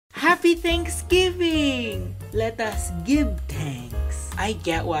Happy Thanksgiving! Let us give thanks. I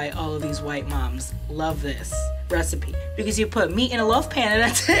get why all of these white moms love this recipe, because you put meat in a loaf pan and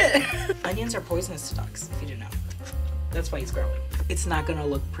that's it. Onions are poisonous to dogs, if you didn't know. That's why he's growing. It's not gonna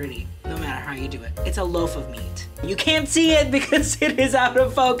look pretty, no matter how you do it. It's a loaf of meat. You can't see it because it is out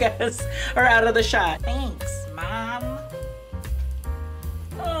of focus or out of the shot. Thanks, Mom.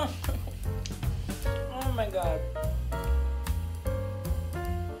 Oh my God.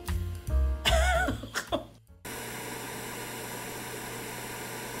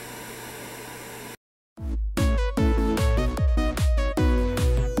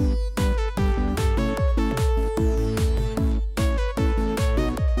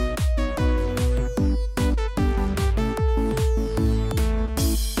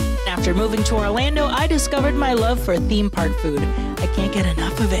 After moving to Orlando, I discovered my love for theme park food. I can't get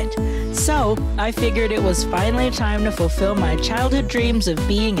enough of it. So, I figured it was finally time to fulfill my childhood dreams of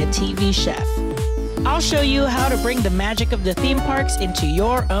being a TV chef. I'll show you how to bring the magic of the theme parks into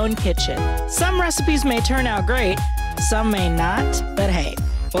your own kitchen. Some recipes may turn out great, some may not, but hey,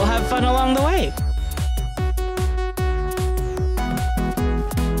 we'll have fun along the way.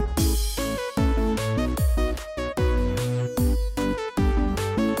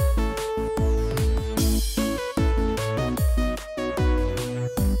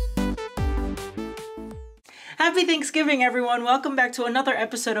 Happy Thanksgiving, everyone. Welcome back to another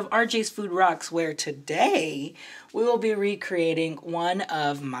episode of RJ's Food Rocks, where today we will be recreating one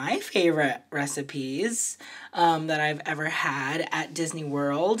of my favorite recipes that I've ever had at Disney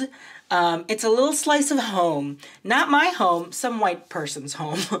World. It's a little slice of home. Not my home, some white person's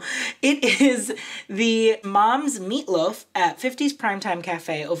home. It is the Mom's Meatloaf at 50's Primetime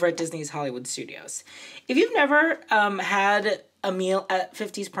Cafe over at Disney's Hollywood Studios. If you've never had a meal at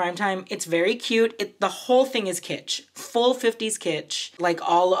 50's Primetime, it's very cute. The whole thing is kitsch. Full 50's kitsch. Like,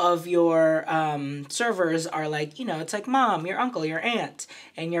 all of your servers are like, you know, it's like mom, your uncle, your aunt,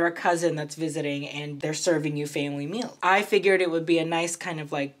 and you're a cousin that's visiting and they're serving you family meals. I figured it would be a nice kind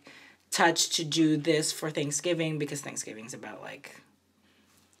of like touch to do this for Thanksgiving, because Thanksgiving's about like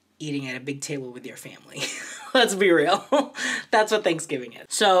eating at a big table with your family. Let's be real. That's what Thanksgiving is.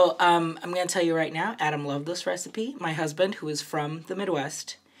 So I'm gonna tell you right now, Adam loved this recipe. My husband, who is from the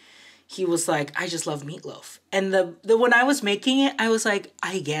Midwest, he was like, I just love meatloaf. And when I was making it, I was like,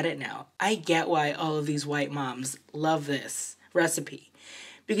 I get it now. I get why all of these white moms love this recipe.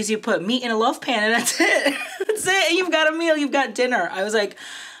 Because you put meat in a loaf pan and that's it. That's it. And you've got a meal, you've got dinner. I was like,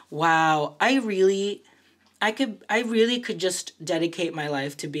 wow, I really could just dedicate my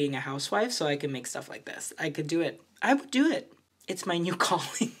life to being a housewife so I can make stuff like this. I could do it. I would do it. It's my new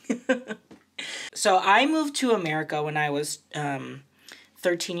calling. So I moved to America when I was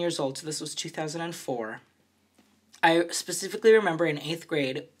 13 years old. So this was 2004. I specifically remember in 8th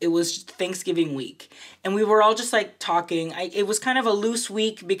grade, it was Thanksgiving week. And we were all just like talking. It was kind of a loose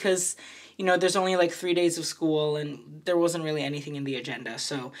week because, you know, there's only like 3 days of school and there wasn't really anything in the agenda.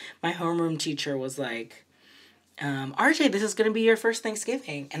 So my homeroom teacher was like, RJ, this is going to be your first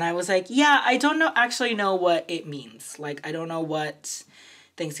Thanksgiving. And I was like, yeah, I don't actually know what it means. Like, I don't know what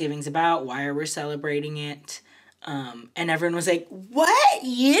Thanksgiving's about. Why are we celebrating it? And everyone was like, what?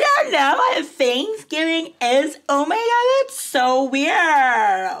 You don't know what Thanksgiving is? Oh my God, that's so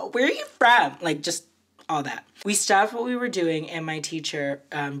weird. Where are you from? Like, just all that. We stopped what we were doing and my teacher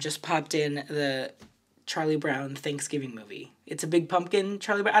just popped in the Charlie Brown Thanksgiving movie. It's a big pumpkin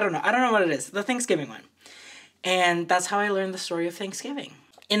Charlie Brown. I don't know what it is. The Thanksgiving one. And that's how I learned the story of Thanksgiving.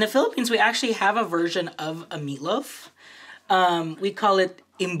 In the Philippines, we actually have a version of a meatloaf. We call it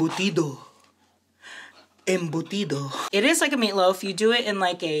embutido. Embutido. It is like a meatloaf. You do it in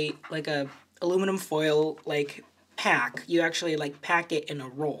like a aluminum foil like pack. You actually like pack it in a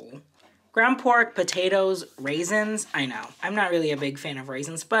roll. Ground pork, potatoes, raisins. I know, I'm not really a big fan of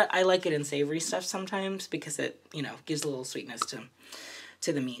raisins, but I like it in savory stuff sometimes because it, you know, gives a little sweetness to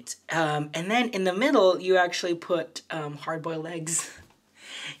the meat. And then in the middle, you actually put hard-boiled eggs.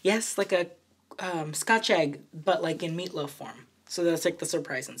 Yes, like a Scotch egg, but like in meatloaf form. So that's like the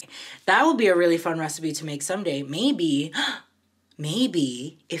surprise. That will be a really fun recipe to make someday. Maybe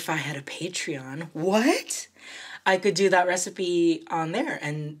if I had a Patreon, what? I could do that recipe on there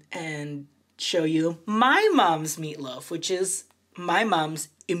and show you my mom's meatloaf, which is my mom's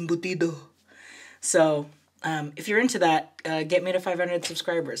embutido. So if you're into that, get me to 500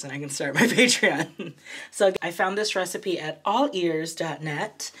 subscribers and I can start my Patreon. So I found this recipe at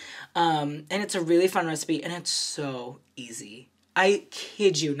allears.net, and it's a really fun recipe and it's so easy. I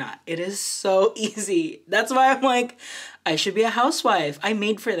kid you not. It is so easy. That's why I'm like, I should be a housewife. I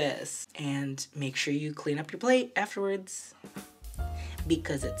made for this. And make sure you clean up your plate afterwards.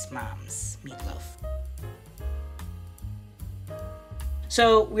 because it's mom's meatloaf.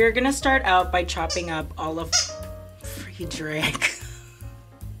 So we're gonna start out by chopping up all of Friedrich.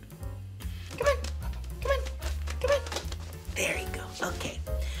 Come on, come on, come on. There you go, okay.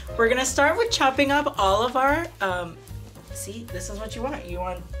 We're gonna start with chopping up all of our, see, this is what you want. You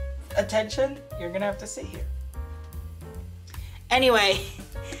want attention? You're gonna have to sit here. Anyway,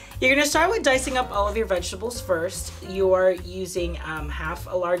 you're gonna start with dicing up all of your vegetables first. You are using half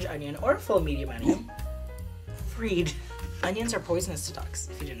a large onion or a full medium onion. Freed. Onions are poisonous to dogs,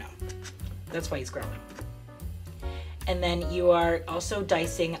 if you didn't know. That's why he's growling. And then you are also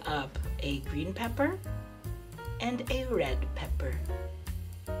dicing up a green pepper and a red pepper.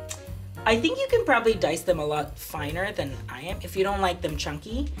 I think you can probably dice them a lot finer than I am if you don't like them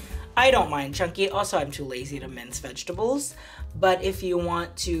chunky. I don't mind chunky. Also, I'm too lazy to mince vegetables. But if you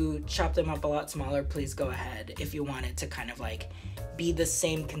want to chop them up a lot smaller, please go ahead. If you want it to kind of like be the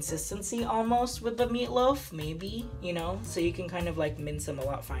same consistency almost with the meatloaf, maybe, you know, so you can kind of like mince them a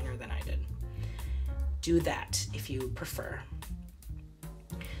lot finer than I did. Do that if you prefer.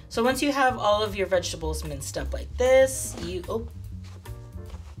 So once you have all of your vegetables minced up like this, oh, where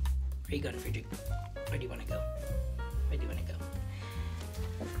are you going, Friedrich? Where do you want to go? Where do you want to go?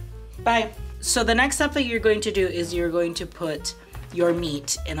 Bye. So the next step that you're going to do is you're going to put your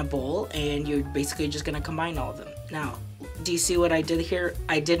meat in a bowl, and you're basically just going to combine all of them. Now, do you see what I did here?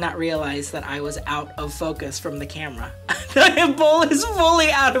 I did not realize that I was out of focus from the camera. The bowl is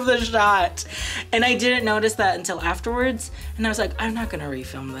fully out of the shot. And I didn't notice that until afterwards. And I was like, I'm not gonna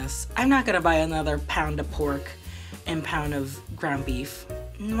refilm this. I'm not gonna buy another pound of pork and pound of ground beef.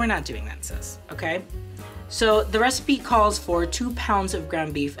 We're not doing that, sis, okay? So the recipe calls for 2 pounds of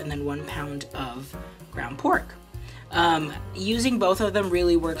ground beef and then 1 pound of ground pork. Using both of them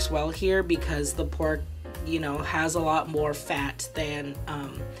really works well here because the pork, you know, has a lot more fat than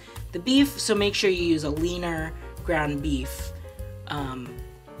the beef, so make sure you use a leaner ground beef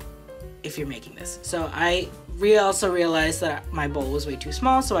if you're making this. So I also realized that my bowl was way too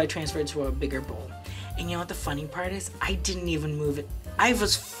small, so I transferred to a bigger bowl. And you know what the funny part is? I didn't even move it. I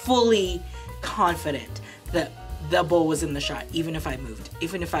was fully confident that the bowl was in the shot, even if I moved,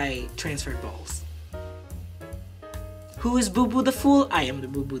 even if I transferred bowls. Who is Boo Boo the Fool? I am the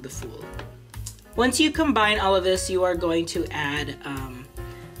Boo Boo the Fool. Once you combine all of this, you are going to add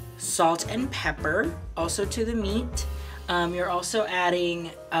salt and pepper also to the meat. You're also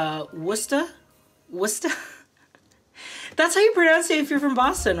adding Worcester? That's how you pronounce it if you're from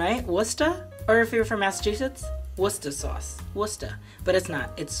Boston, right? Worcester? Or if you're from Massachusetts? Worcester sauce. Worcester. But it's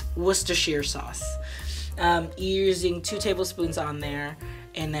not. It's Worcestershire sauce. You're using 2 tablespoons on there,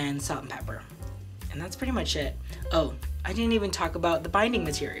 and then salt and pepper. And that's pretty much it. Oh, I didn't even talk about the binding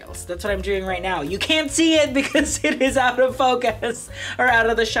materials. That's what I'm doing right now. You can't see it because it is out of focus or out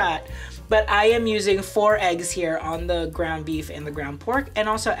of the shot. But I am using 4 eggs here on the ground beef and the ground pork, and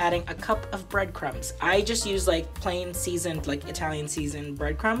also adding a cup of breadcrumbs. I just use like plain seasoned, like Italian seasoned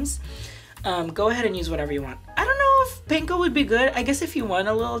breadcrumbs. Go ahead and use whatever you want. I don't know if panko would be good. I guess if you want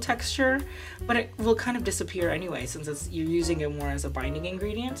a little texture, but it will kind of disappear anyway since you're using it more as a binding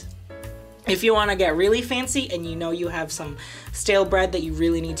ingredient. If you want to get really fancy and you know you have some stale bread that you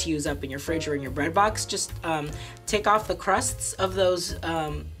really need to use up in your fridge or in your bread box, just take off the crusts of those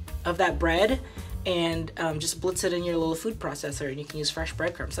of that bread and just blitz it in your little food processor, and you can use fresh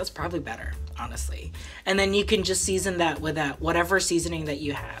breadcrumbs. That's probably better, honestly. And then you can just season that with whatever seasoning that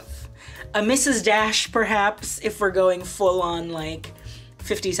you have. A Mrs. Dash, perhaps, if we're going full on like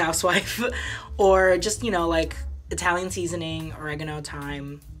 50s housewife, or just, you know, like Italian seasoning, oregano,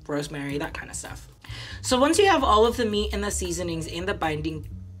 thyme, rosemary, that kind of stuff. So once you have all of the meat and the seasonings and the binding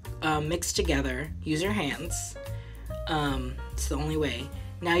mixed together, use your hands. It's the only way.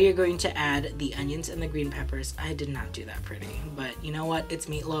 Now you're going to add the onions and the green peppers. I did not do that pretty, but you know what? It's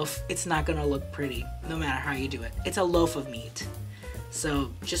meatloaf. It's not gonna look pretty no matter how you do it. It's a loaf of meat.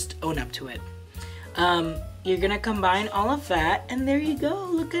 So just own up to it. You're gonna combine all of that, and there you go.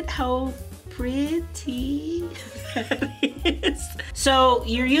 Look at how pretty that is. So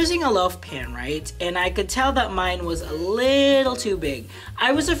you're using a loaf pan, right? And I could tell that mine was a little too big.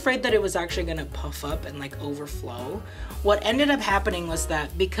 I was afraid that it was actually gonna puff up and like overflow. What ended up happening was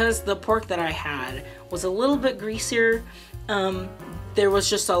that because the pork that I had was a little bit greasier, there was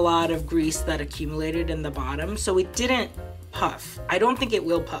just a lot of grease that accumulated in the bottom, so it didn't puff. I don't think it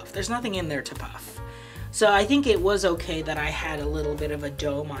will puff. There's nothing in there to puff. So I think it was okay that I had a little bit of a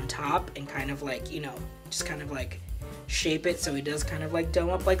dome on top and kind of like, you know, just kind of like shape it so it does kind of like dome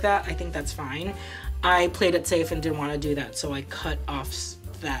up like that. I think that's fine. I played it safe and didn't want to do that, so I cut off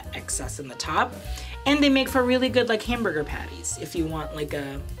that excess in the top. And they make for really good like hamburger patties if you want like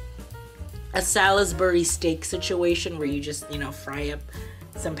a Salisbury steak situation where you just, you know, fry up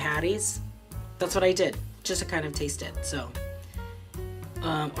some patties. That's what I did, just to kind of taste it. So,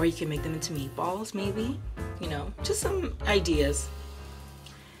 or you can make them into meatballs maybe, you know, just some ideas.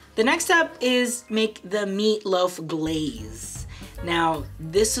 The next step is make the meatloaf glaze. Now,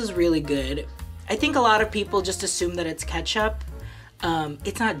 this is really good. I think a lot of people just assume that it's ketchup.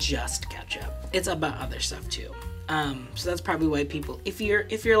 It's not just ketchup. It's about other stuff too. So that's probably why people, if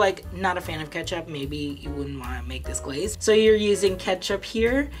you're like not a fan of ketchup, maybe you wouldn't want to make this glaze. So you're using ketchup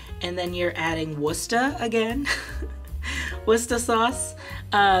here, and then you're adding Worcester again, Worcester sauce,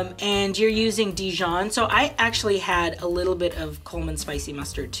 and you're using Dijon. So I actually had a little bit of Coleman spicy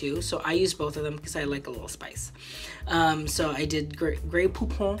mustard too. So I use both of them because I like a little spice. So I did Grey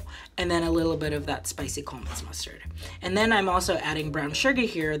Poupon and then a little bit of that spicy Coleman's mustard. And then I'm also adding brown sugar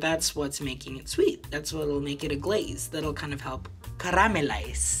here. That's what's making it sweet. That's what'll make it a glaze. That'll kind of help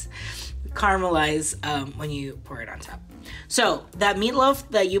caramelize when you pour it on top. So that meatloaf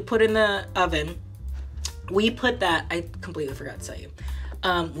that you put in the oven, we put that, I completely forgot to tell you.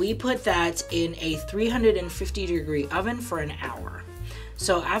 We put that in a 350-degree oven for an hour.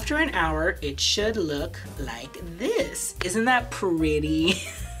 So after an hour, it should look like this. Isn't that pretty?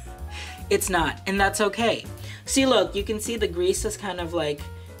 It's not, and that's okay. See, look, you can see the grease is kind of like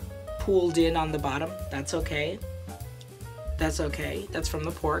pooled in on the bottom. That's okay. That's okay. That's from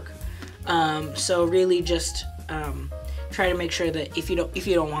the pork. So really just try to make sure that if you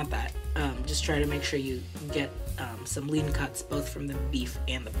don't want that, just try to make sure you get some lean cuts both from the beef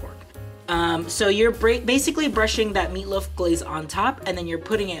and the pork. So you're basically brushing that meatloaf glaze on top, and then you're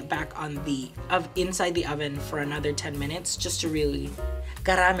putting it back on the inside the oven for another 10 minutes just to really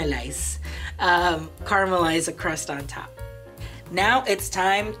caramelize a crust on top. Now it's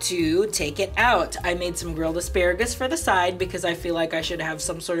time to take it out. I made some grilled asparagus for the side because I feel like I should have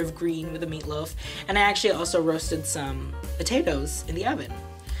some sort of green with the meatloaf, and I actually also roasted some potatoes in the oven.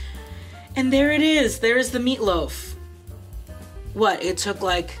 And there it is. There's the meatloaf. What? It took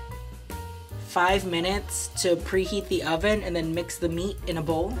like 5 minutes to preheat the oven and then mix the meat in a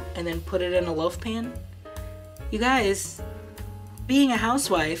bowl and then put it in a loaf pan. You guys, being a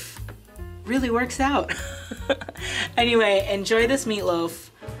housewife really works out. Anyway, enjoy this meatloaf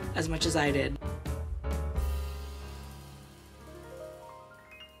as much as I did.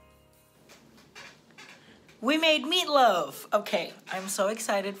 We made meatloaf. Okay, I'm so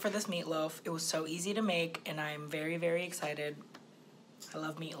excited for this meatloaf. It was so easy to make, and I'm very, very excited. I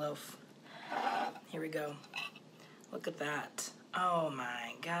love meatloaf. Here we go. Look at that. Oh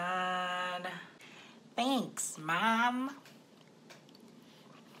my God. Thanks, Mom.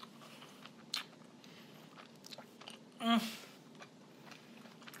 Mm.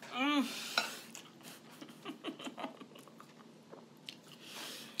 Mm.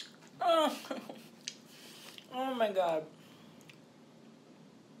 Oh. Oh my God.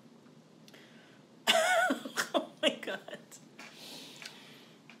 Oh my God.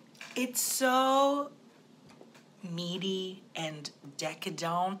 It's so meaty and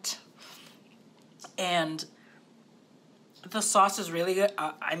decadent, and the sauce is really good.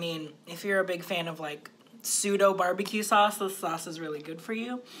 I mean, if you're a big fan of like pseudo barbecue sauce, this sauce is really good for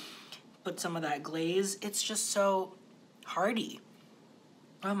you. Put some of that glaze. It's just so hearty.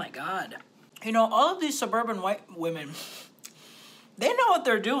 Oh my God. You know, all of these suburban white women, they know what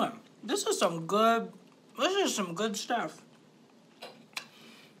they're doing. This is some good stuff.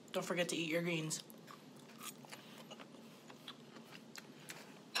 Don't forget to eat your greens.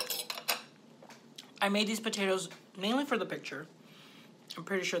 I made these potatoes mainly for the picture. I'm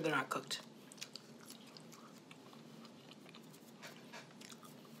pretty sure they're not cooked.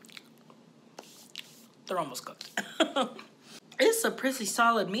 They're almost cooked. It's a pretty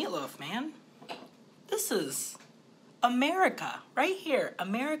solid meatloaf, man. This is America, right here.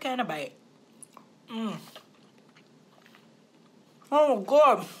 America in a bite. Mm. Oh,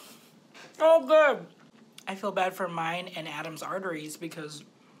 good. Oh, good. I feel bad for mine and Adam's arteries because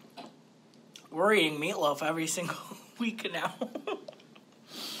we're eating meatloaf every single week now.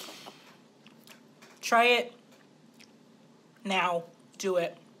 Try it now. Do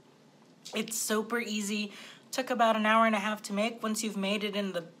it. It's super easy. Took about an hour and a half to make. Once you've made it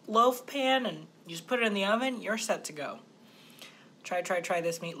in the loaf pan and you just put it in the oven, you're set to go. Try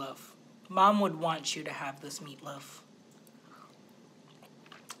this meatloaf. Mom would want you to have this meatloaf.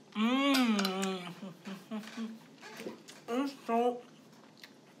 Mmm.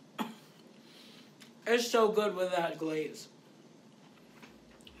 It's so good with that glaze.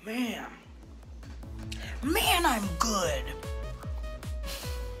 Man, I'm good.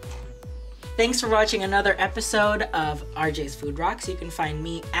 Thanks for watching another episode of RJ's Food Rocks. You can find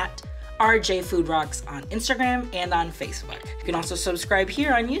me at RJ Food Rocks on Instagram and on Facebook. You can also subscribe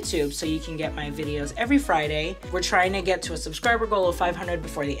here on YouTube so you can get my videos every Friday. We're trying to get to a subscriber goal of 500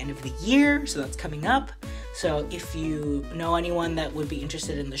 before the end of the year, so that's coming up. So if you know anyone that would be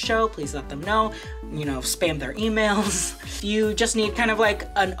interested in the show, please let them know. You know, spam their emails. If you just need kind of like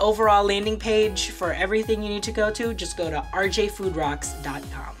an overall landing page for everything you need to go to, just go to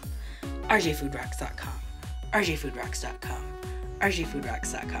rjfoodrocks.com. rjfoodrocks.com. rjfoodrocks.com.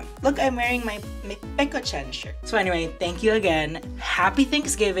 rjfoodrocks.com. Look, I'm wearing my Meiko-chan shirt. So anyway, thank you again. Happy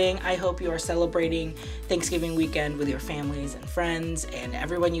Thanksgiving. I hope you are celebrating Thanksgiving weekend with your families and friends and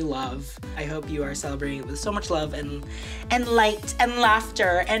everyone you love. I hope you are celebrating it with so much love and light and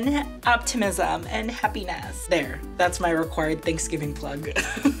laughter and optimism and happiness. There, that's my required Thanksgiving plug.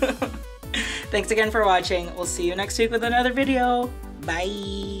 Thanks again for watching. We'll see you next week with another video.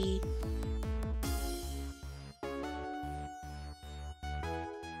 Bye.